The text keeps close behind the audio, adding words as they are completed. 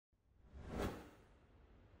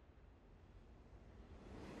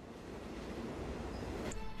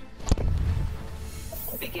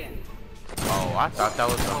I thought that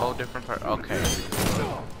was a whole different person. Okay.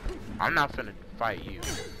 I'm not finna fight you.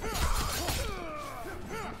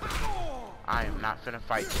 I am not finna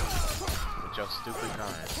fight you with your stupid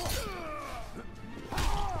guns.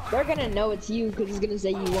 They're gonna know it's you because it's gonna say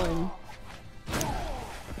you won.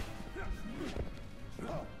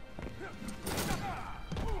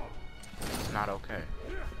 It's not okay.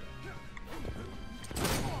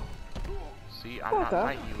 See, I'm not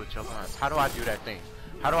fighting you with your guns. How do I do that thing?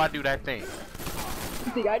 How do I do that thing?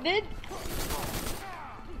 You think I did?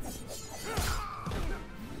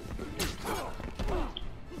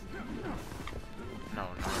 No.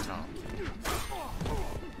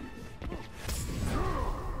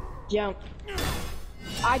 Jump.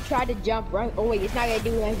 I tried to jump right. Oh wait, it's not gonna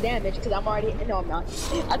do less damage because I'm already. No, I'm not.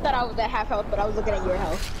 I thought I was at half health, but I was looking at your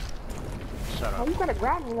health. Shut up. Oh, you gotta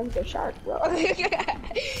grab me like a shark, bro.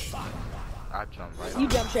 I jumped right You on.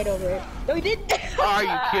 jumped straight over it. No, you didn't. Are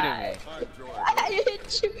you kidding me? I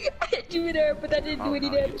hit you in there, but that didn't do any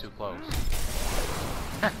damage. You're too close.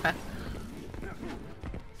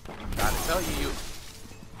 Gotta tell you.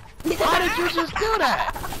 Why did you just do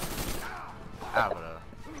that? Abba.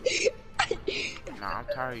 Nah, I'm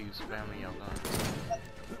tired of you spamming your guns.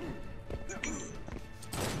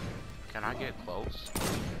 Can I get close?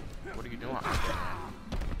 What are you doing out there?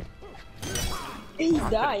 He's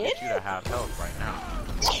I'm dying. Get you to have health right now.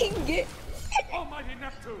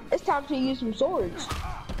 It's time to use some swords.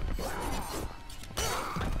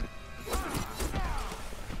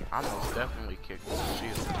 I most definitely kicked the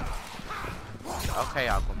shield. Okay,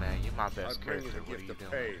 Aquaman, you my best character. What are you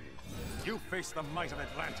doing? You face the might of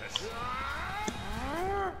Atlantis.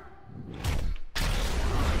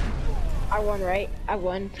 I won, right? I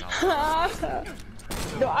won.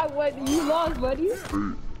 No, I won. You lost, buddy. I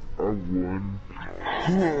won.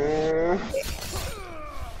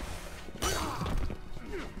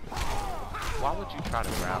 Why would you try to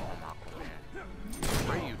grab him, Aquaman?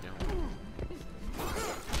 What are you doing?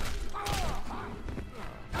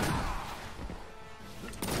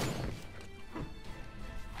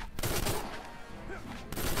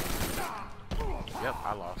 Yep,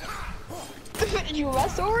 I lost. You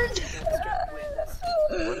lost swords?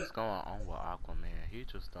 What is going on with Aquaman? He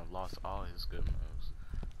just done lost all his good moves.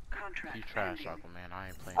 You trash, Aquaman. I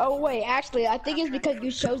ain't playing. Oh wait, actually, I think it's because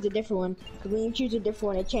you chose a different one. When you choose a different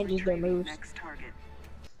one, it changes their moves.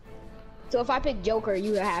 So if I pick Joker,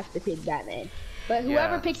 you have to pick Batman. But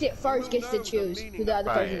whoever picks it first gets to choose who the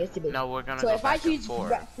other person gets to be. No, we're gonna so go if I back and choose,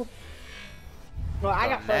 forth. well, I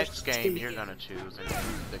got next first. game you're gonna choose, and then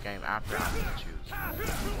the game after I'm gonna choose.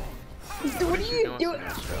 What are you doing?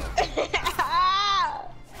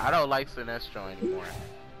 I don't like Sinestro anymore.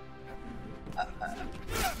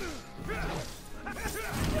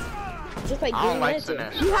 Just like I don't Green like Lantern.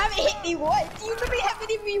 Sinestro. You haven't hit me once. You literally haven't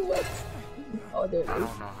hit me once. Oh, there it I is.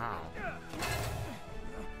 don't know how.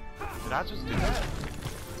 Did I just do that?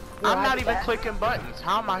 No, I'm I not did even that. clicking buttons.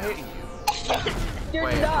 How am I hitting you? You're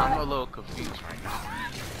Wait, not. I'm a little confused right now.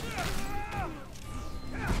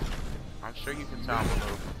 I'm sure you can tell I'm a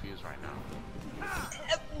little confused right now.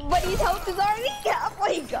 But his health is already half. Oh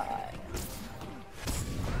my god.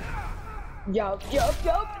 Jump. Dang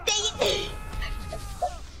it.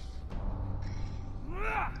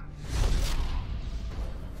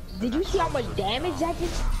 Did you see how much damage that did?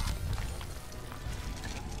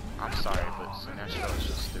 I'm sorry, but Sinestro is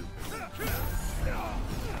just stupid.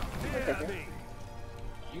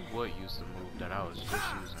 You would use the move that I was just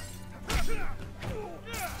using.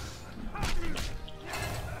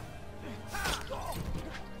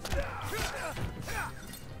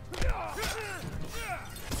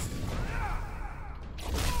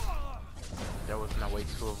 There was no way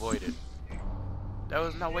to avoid it. There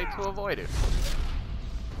was no way to avoid it.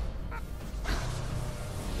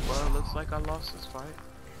 Well, it looks like I lost this fight.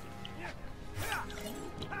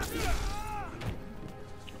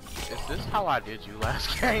 Is this how I did you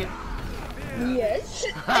last game? Yes.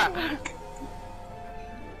 How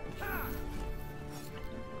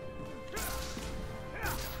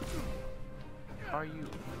are you?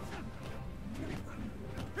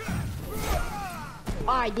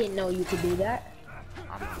 I didn't know you could do that.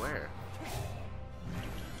 I'm aware.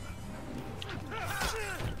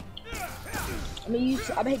 I'm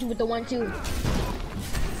gonna hit you with the 1-2.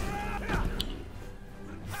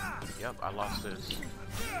 Yep, I lost this.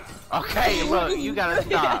 Okay, look, you gotta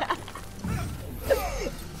stop.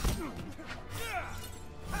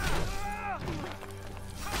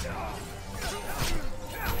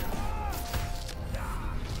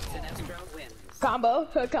 Combo.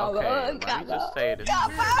 Okay, let me just say this.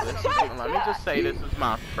 Let me just say this is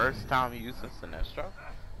my first time using Sinestro.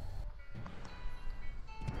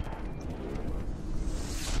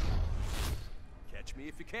 me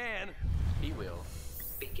if you can. He will.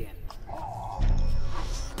 Begin.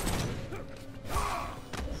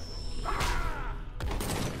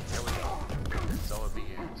 There we go. So it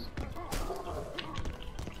begins.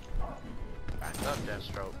 Back up,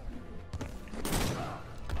 Deathstroke.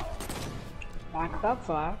 Back up,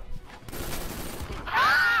 Flash.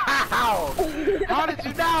 How? How did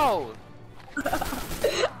you know?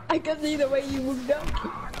 I can see the way you moved up.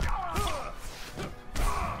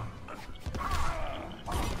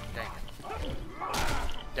 Dang it.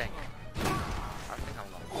 Dang it. I think I'm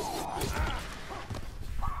gonna.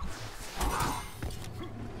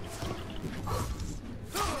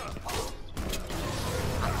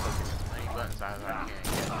 I'm clicking as many buttons as I can get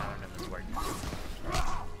none of them is working.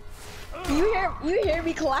 You hear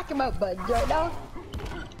me clacking my buttons right now?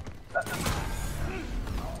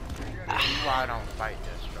 This is why I don't fight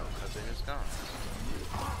Deathstroke, because it is guns.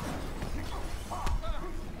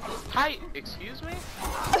 Hi, excuse me?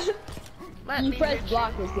 Let You me press hit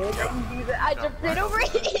block you. this dude. I jumped right over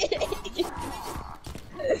it.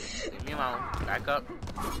 Leave me alone. Back up.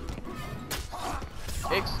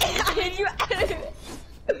 Excuse me?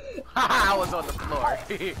 I was on the floor.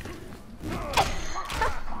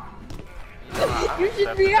 You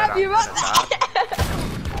should be happy about that.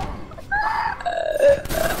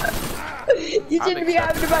 You shouldn't be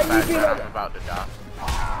happy about you being I'm about to die.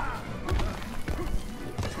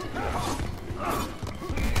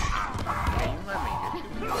 Can you let me hit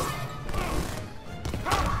you?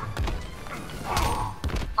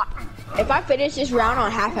 If I finish this round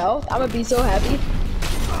on half health, I'm gonna be so happy.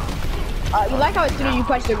 You like how as soon as you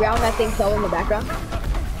punch the ground, that thing fell in the background?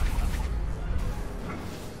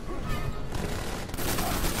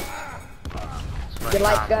 You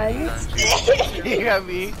like guns? You got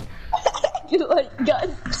me. You like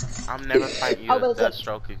guns? I'm never fighting you with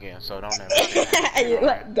Deathstroke again, so don't ever do that. You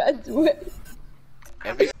like guns with?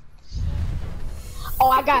 Every Oh,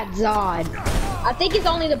 I got Zod. I think it's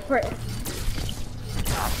only the I'm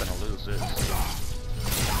gonna lose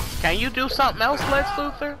this. Can you do something else, Lex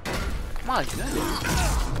Luthor? My goodness.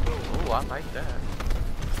 Oh, I like that.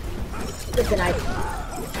 Kryptonite.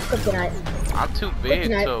 Kryptonite. I'm too big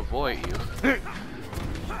Kryptonite. to avoid you.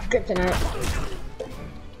 Kryptonite.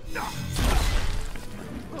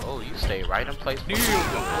 Oh, you stay right in place.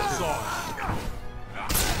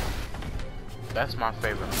 That's my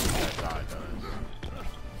favorite move that guy does.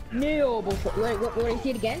 No, before. Wait, what do you see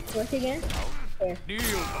it again? Want to see it again? Here. Kneel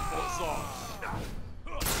before Zod.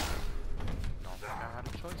 Don't think I had a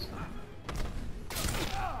choice.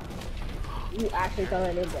 You actually thought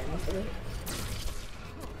I did that, didn't you?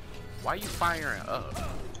 Why you firing up?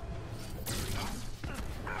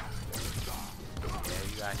 Yeah,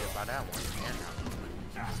 you got hit by that one.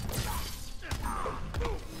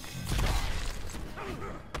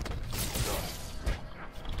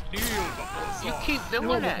 You keep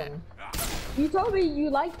doing that. You told me you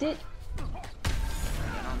liked it.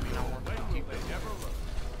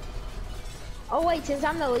 Oh wait, since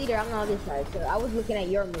I'm the leader, I'm on this side, so I was looking at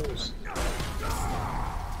your moves.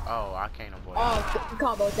 Oh, I can't avoid it. Oh,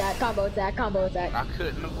 combo attack, combo attack, combo attack. I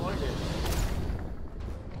couldn't avoid it.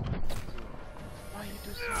 Why you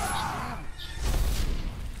do so much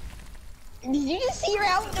damage? Did you just see her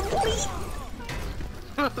out complete?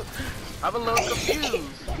 I'm a little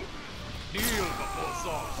confused. Kneel before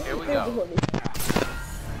Zod. Here we go.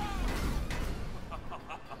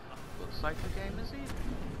 Looks like the game is even.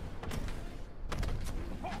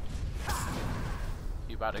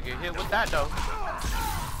 You about to get hit with that though.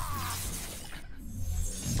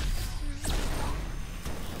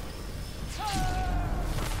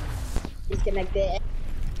 Disconnected.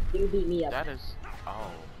 You beat me up. That is.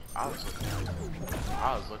 Oh, I was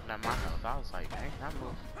looking at my health. I was like, dang, that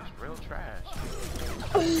move is real trash.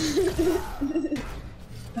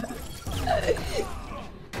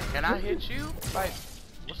 Can I hit you? Like,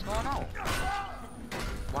 what's going on?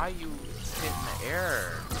 Why you hitting the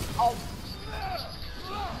air? Oh.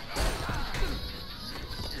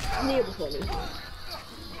 Kneel before me.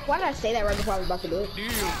 Why did I say that right before I was about to do it? Kneel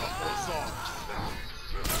before Zod.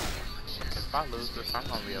 If I lose this, I'm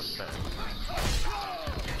gonna be upset.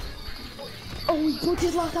 Oh, we put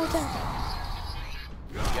his lock out there.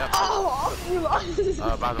 Yep. Oh, you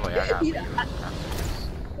lost. By the way, I got you.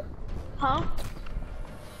 Huh?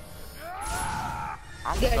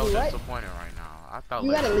 I'm You gotta so do what? disappointed right now. I thought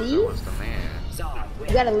You Lex gotta Luthor leave? was the man.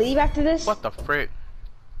 You gotta leave after this? What the frick?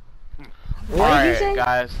 What did you Alright, say?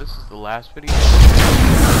 guys, this is the last video.